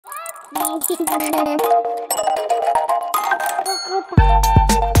The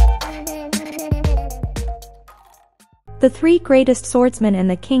three greatest swordsmen in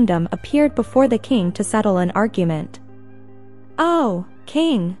the kingdom appeared before the king to settle an argument. "Oh,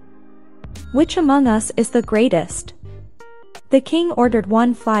 king! Which among us is the greatest?" The king ordered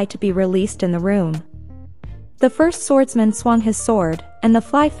one fly to be released in the room. The first swordsman swung his sword, and the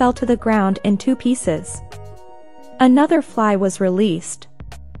fly fell to the ground in 2 pieces. Another fly was released.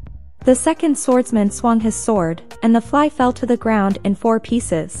 The second swordsman swung his sword, and the fly fell to the ground in 4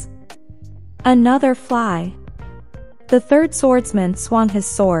 pieces. Another fly. The third swordsman swung his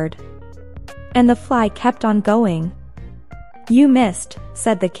sword. And the fly kept on going. "You missed,"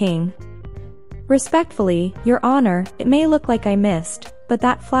 said the king. "Respectfully, Your Honor, it may look like I missed, but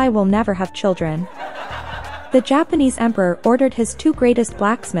that fly will never have children." The Japanese emperor ordered his 2 greatest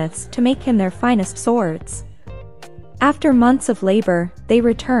blacksmiths to make him their finest swords. After months of labor, they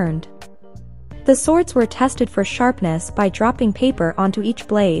returned. The swords were tested for sharpness by dropping paper onto each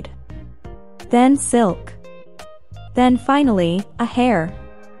blade. Then silk. Then finally, a hair.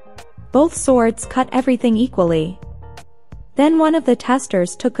 Both swords cut everything equally. Then one of the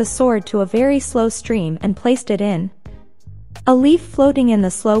testers took a sword to a very slow stream and placed it in. A leaf floating in the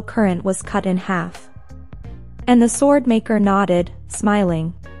slow current was cut in half. And the sword maker nodded,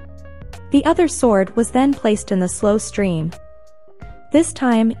 smiling. The other sword was then placed in the slow stream. This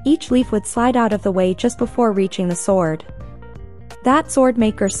time, each leaf would slide out of the way just before reaching the sword. That sword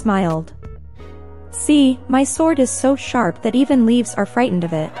maker smiled. "See, my sword is so sharp that even leaves are frightened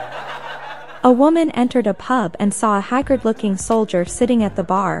of it." A woman entered a pub and saw a haggard-looking soldier sitting at the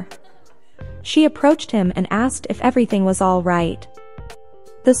bar. She approached him and asked if everything was all right.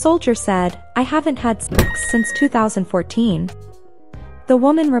 The soldier said, "I haven't had sex since 2014. The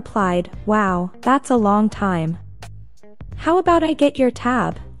woman replied, "Wow, that's a long time. How about I get your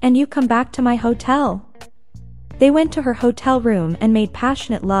tab, and you come back to my hotel?" They went to her hotel room and made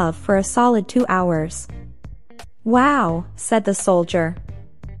passionate love for a solid 2 hours. "Wow," said the soldier.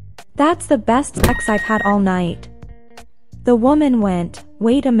 "That's the best sex I've had all night." The woman went,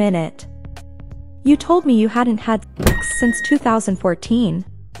 "Wait a minute. You told me you hadn't had sex since 2014.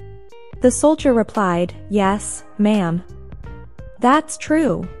 The soldier replied, "Yes, ma'am. That's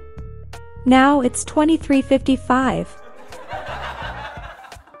true. Now it's 23:55.